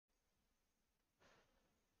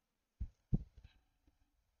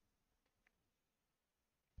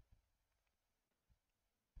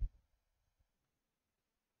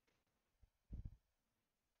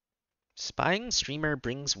Spying streamer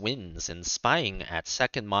brings wins, and spying at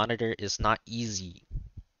second monitor is not easy.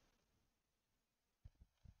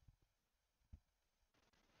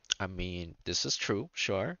 I mean, this is true,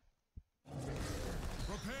 sure.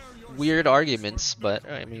 Weird arguments, but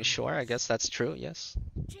I mean, sure, I guess that's true, yes.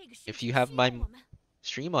 If you have my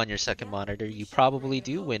stream on your second monitor, you probably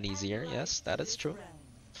do win easier, yes, that is true.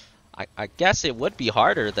 I guess it would be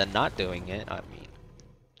harder than not doing it, I mean,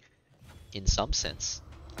 in some sense.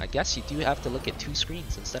 I guess you do have to look at 2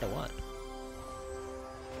 screens instead of 1.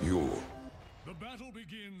 The battle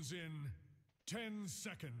begins in 10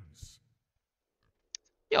 seconds.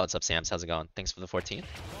 Yo, what's up, Sams? How's it going? Thanks for the 14.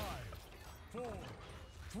 5, 4,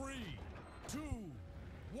 3, 2,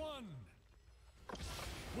 1.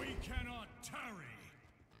 We cannot tarry.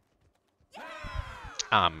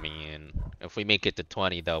 I mean, if we make it to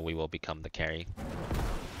 20, though, we will become the carry.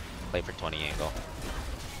 Play for 20 angle.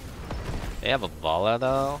 They have a Vala,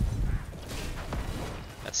 though.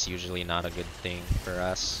 That's usually not a good thing for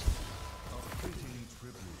us.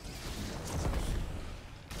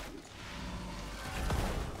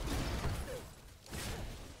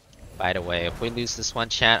 By the way, if we lose this one,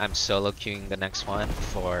 chat, I'm solo queuing the next one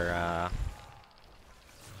for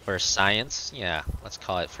science. Yeah, let's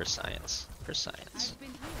call it for science. For science.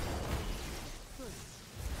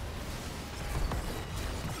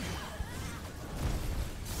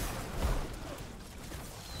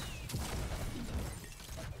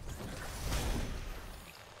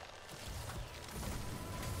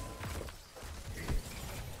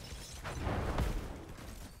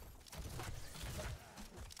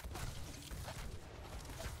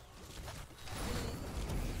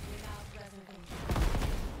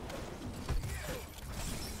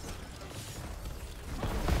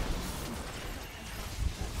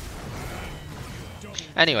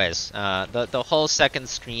 Anyways, the whole second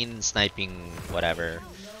screen sniping whatever.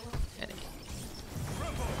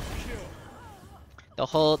 The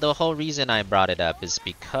whole reason I brought it up is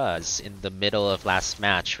because in the middle of last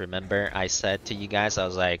match, remember I said to you guys, I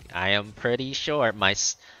was like, I am pretty sure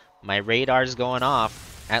my radar's going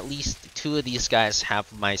off. At least 2 of these guys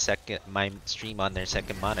have my stream on their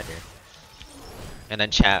second monitor. And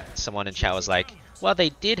then someone in chat was like, well, they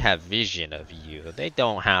did have vision of you. They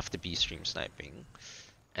don't have to be stream sniping.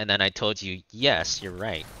 And then I told you, yes, you're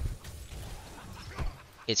right.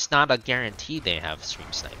 It's not a guarantee they have stream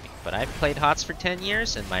sniping, but I've played HOTS for 10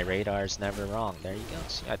 years and my radar's never wrong. There you go.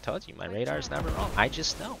 See, I told you, my radar's never wrong. I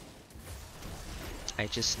just know. I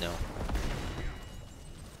just know.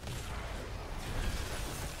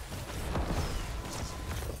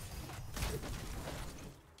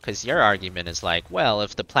 Because your argument is like, well,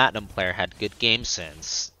 if the Platinum player had good game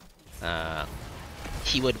sense,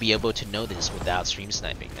 he would be able to know this without stream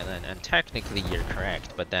sniping. And technically you're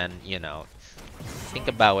correct, but then, you know, think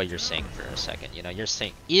about what you're saying for a second. You know, you're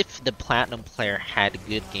saying if the Platinum player had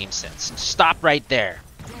good game sense, stop right there.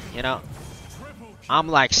 You know, I'm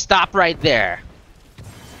like, stop right there.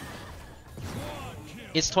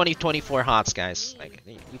 It's 2024 HOTS, guys. Like,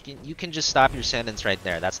 you can just stop your sentence right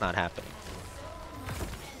there. That's not happening.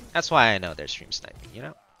 That's why I know they're stream sniping, you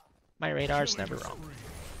know? My radar's never wrong.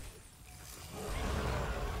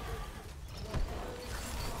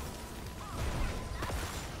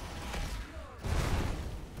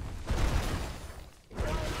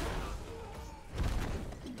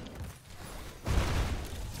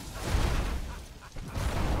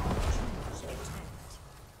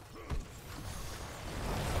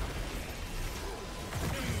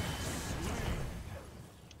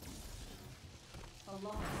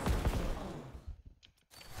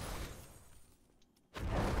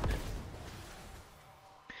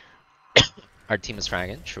 Our team is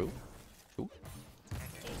dragon, true. True.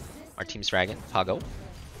 Our team's dragon, Pago.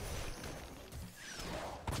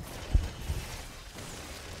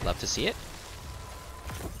 Love to see it.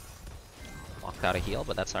 Walked out a heal,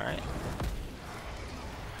 but that's alright.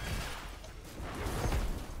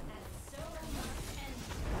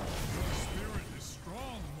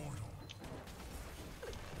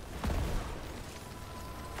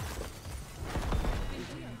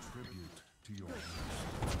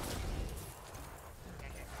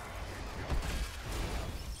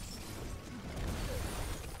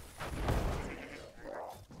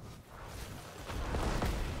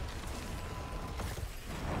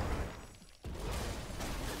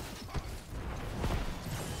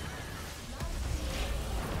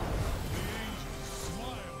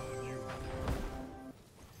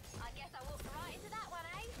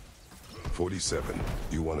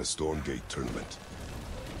 You want a Stormgate tournament?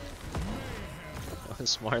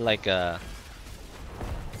 It's more like a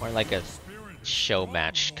show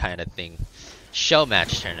match kind of thing. show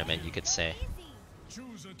match tournament, you could say.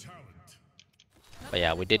 Choose a talent. But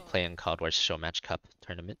yeah, we did play in Cold War's show match cup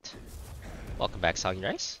tournament. Welcome back, Soggy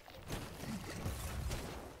Rice.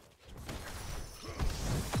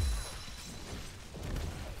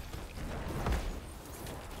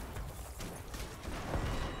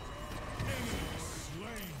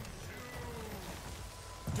 Slain.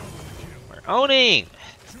 Double kill. We're owning!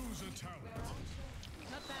 Choose a talent.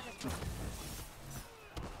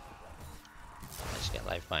 Let's get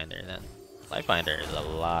Lifebinder then. Lifebinder is a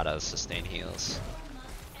lot of sustain heals.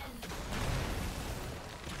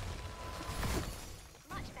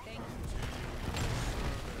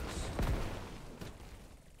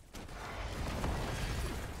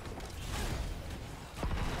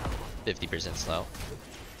 %50 slow.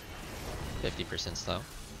 50% slow.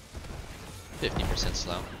 50%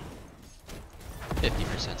 slow.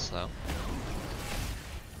 50% slow.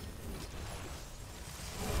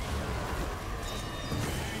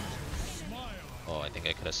 Oh, I think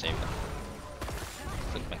I could have saved him.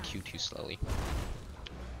 Clicked my Q too slowly.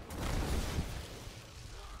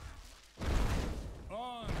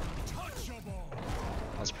 Untouchable.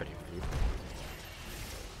 That was pretty rude.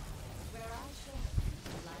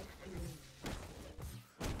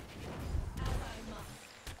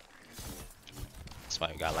 That's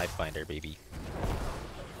why we got Lifebinder, baby.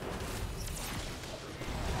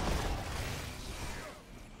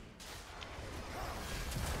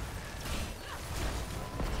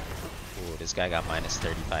 Ooh, this guy got minus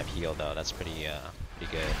 35 heal though. That's pretty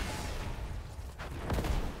good.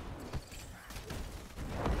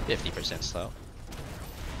 50% slow.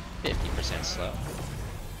 50% slow.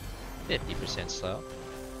 50% slow.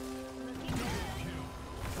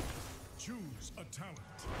 Choose a talent.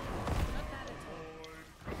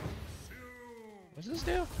 What does this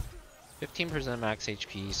do? 15% max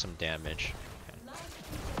HP, some damage.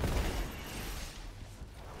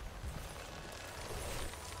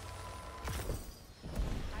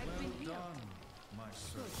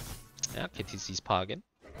 Yeah, KTC's pogging.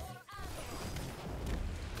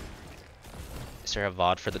 Is there a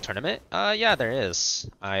VOD for the tournament? Yeah, there is.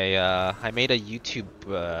 I made a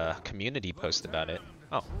YouTube community post about it.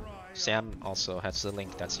 Oh, Sam also has the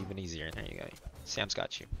link. That's even easier. There you go. Sam's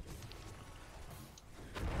got you.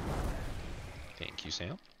 Thank you,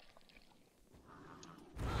 Sam.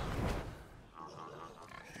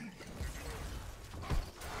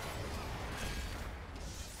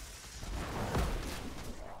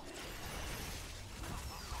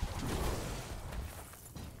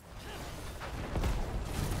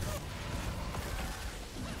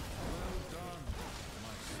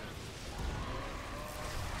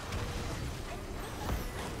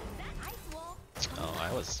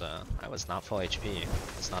 I was not full HP.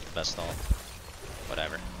 It's not the best ult.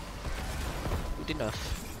 Whatever. Good enough.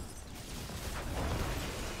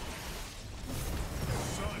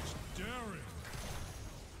 Such daring.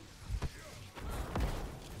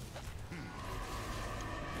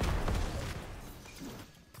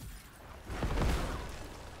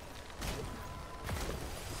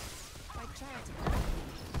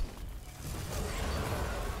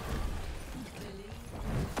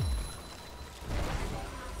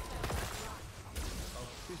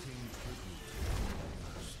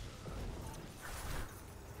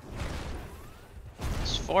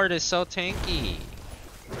 This Ford is so tanky.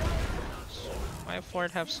 Why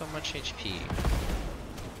Ford have so much HP?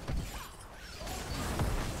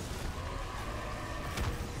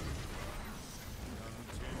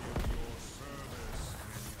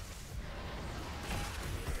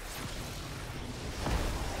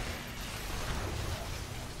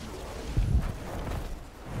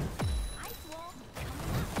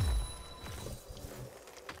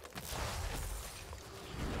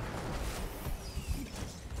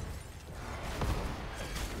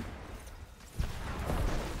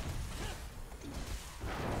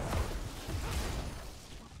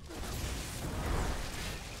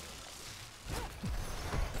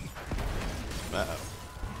 Uh-oh.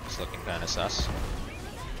 It's looking kinda sus.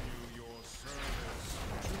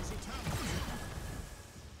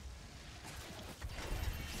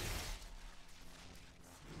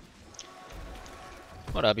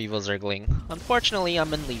 What up, Evil Zergling? Unfortunately,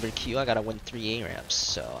 I'm in lever queue. I gotta win 3 ARAMs,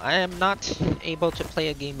 so I am not able to play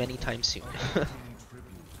a game anytime soon.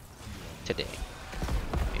 Today.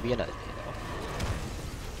 Maybe another day, though.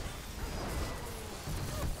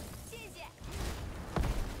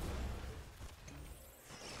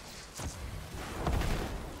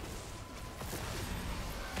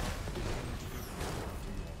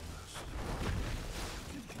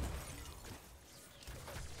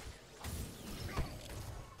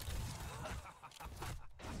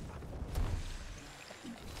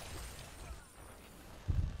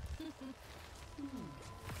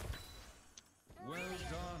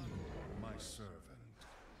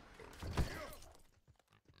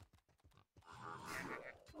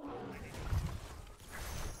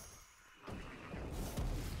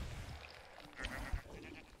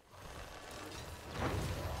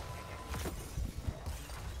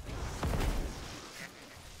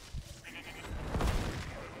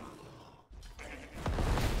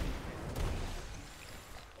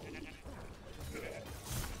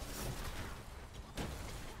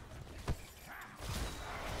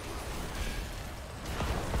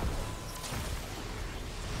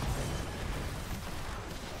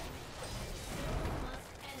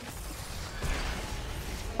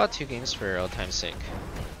 about 2 games for old time's sake?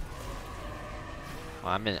 Oh,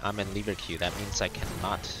 I'm in Lever queue. That means I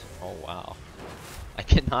cannot. Oh wow, I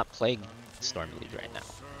cannot play Storm Lead right now.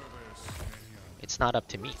 It's not up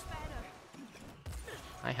to me.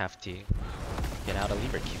 I have to get out of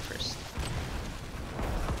Lever queue first.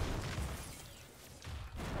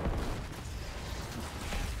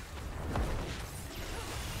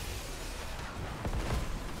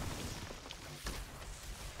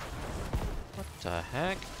 What the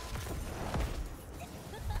heck?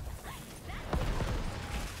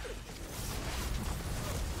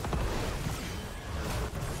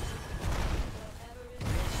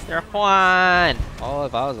 They're Juan! Oh,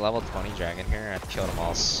 if I was level 20 dragon here, I'd kill them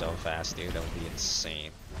all so fast, dude. That would be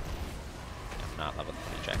insane. I'm not level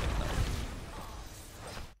 20 dragon though.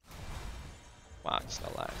 Wow, he's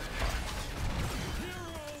still alive. Hero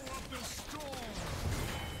of the storm.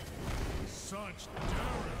 Such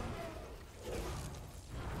daring.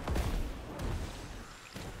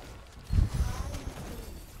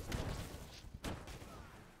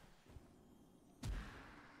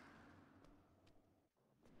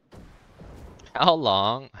 How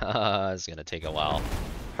long? It's gonna take a while.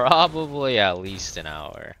 Probably at least an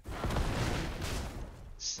hour.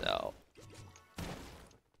 So,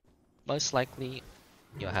 most likely,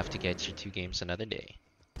 you'll have to get your 2 games another day.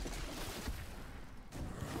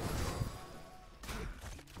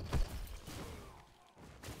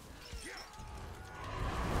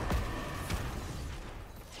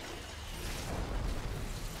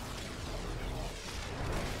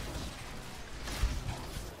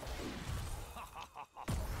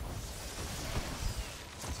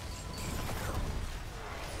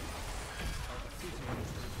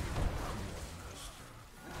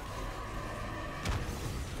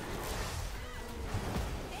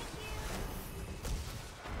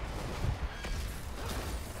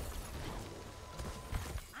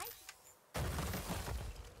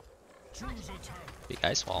 Choose a talent. Big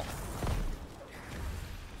ice wall.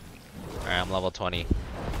 Alright, I'm level 20.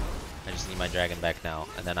 I just need my dragon back now,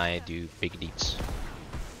 and then I do big deeps.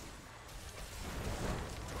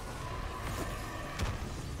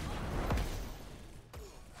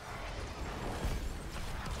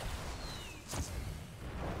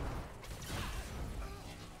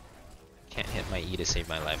 Can't hit my E to save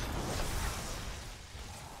my life.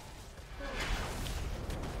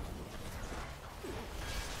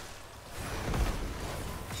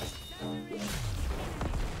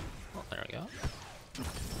 Oh, there we go.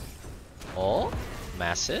 Oh,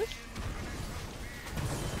 massive.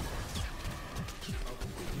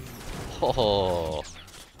 Oh.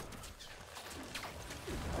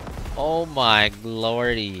 Oh my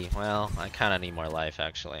lordy. Well, I kind of need more life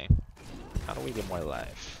actually. How do we get more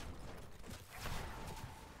life?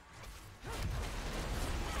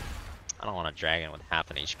 I don't want a dragon with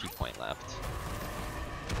half an HP point left.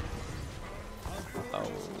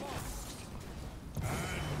 Oh.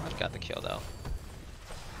 I've got the kill though.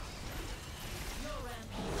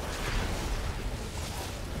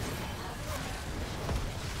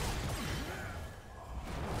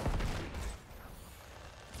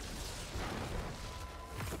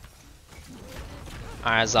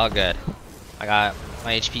 Alright, it's all good. I got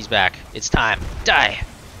my HP's back. It's time. Die!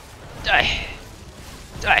 Die!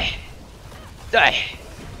 Die! Die!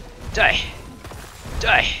 Die!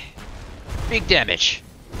 Die! Big damage!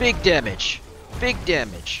 Big damage! Big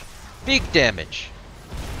damage! Big damage!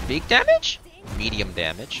 Big damage? Medium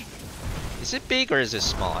damage. Is it big or is it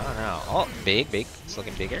small? I don't know. Oh, big, big. It's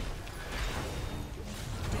looking bigger.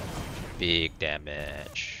 Big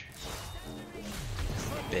damage.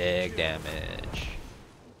 Big damage.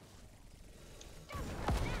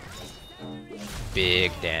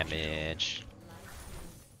 Big damage.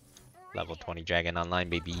 Level 20 dragon online,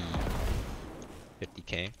 baby.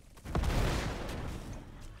 50k.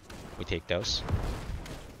 We take those.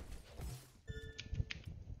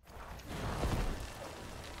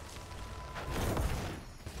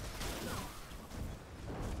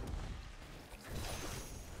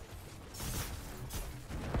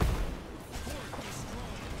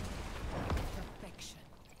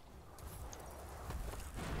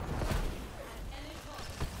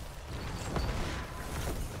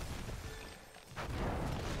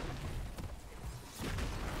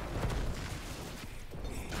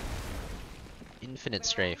 Infinite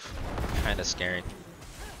strafe. Kinda scary.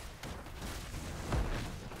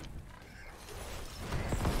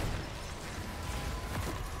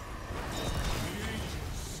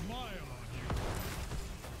 Smile on you.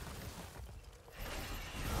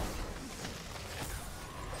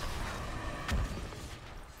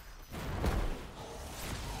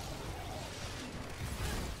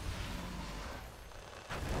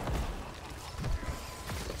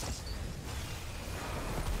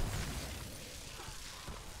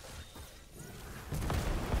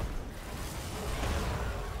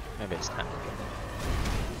 it's time to go.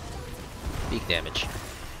 Big damage.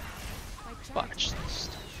 Watch this.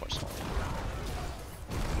 Forceful.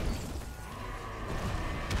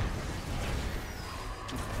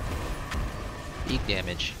 Big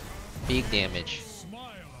damage. Big damage. Smile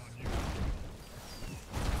on you.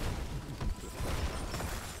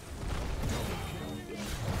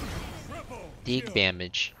 Triple Big kill.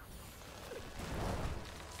 damage.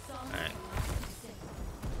 Alright.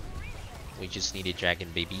 We just need a dragon,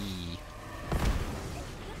 baby.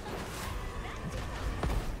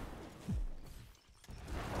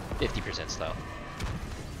 %50 slow.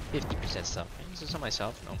 50% slow. Is this on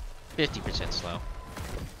myself? No. 50% slow.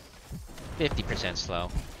 50% slow.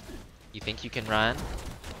 You think you can run?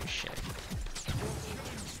 Oh shit.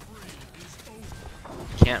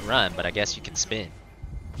 You can't run, but I guess you can spin.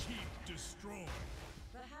 Keep destroyed.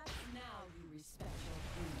 Perhaps now you respect your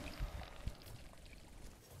queen.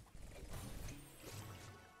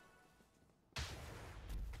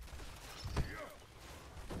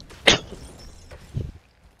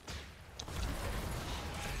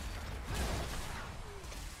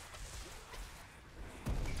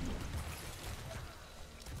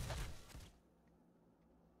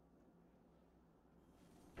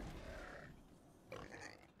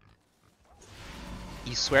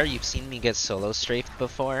 You swear you've seen me get solo strafed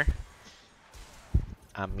before?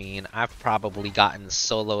 I mean, I've probably gotten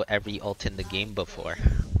solo every ult in the game before.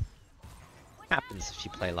 Happens if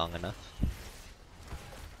you play long enough.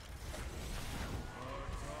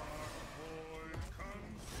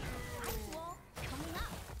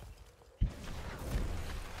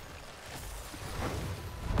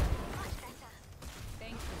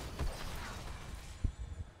 Thank you.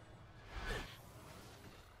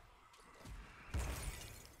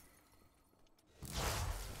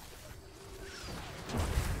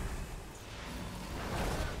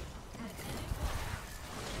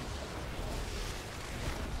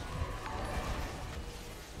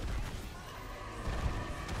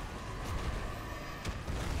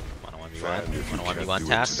 Wanna 1v1? Fan, if you Wanna can't 1v1 do it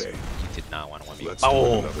task? today, You did not want to 1v1. let's do it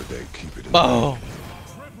Boom! another day. Keep it in Boom!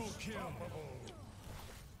 Triple kill.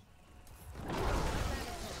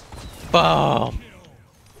 Boom! Kill.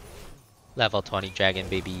 Level 20 dragon,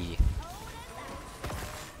 baby.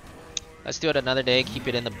 Let's do it another day. Keep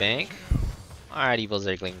it in the bank. Alright, Evil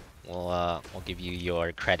Zergling. We'll give you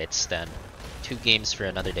your credits then. 2 games for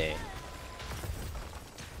another day.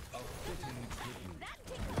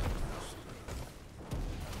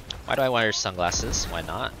 Why do I wear sunglasses? Why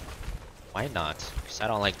not? Why not? Because I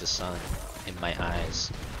don't like the sun in my eyes.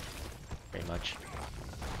 Very much.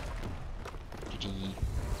 GG.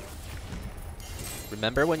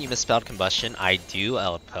 Remember when you misspelled combustion? I do,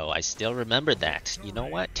 Elpo. I still remember that. You know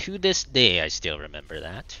what? To this day, I still remember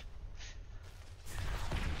that.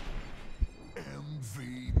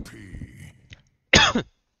 MVP.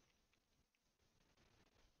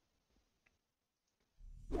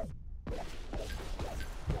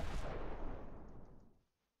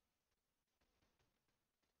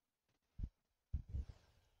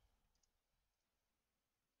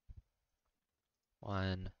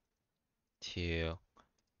 One, two,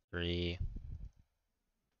 three.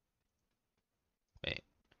 Wait.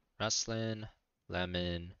 Rustlin,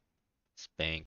 Lemon, Spank.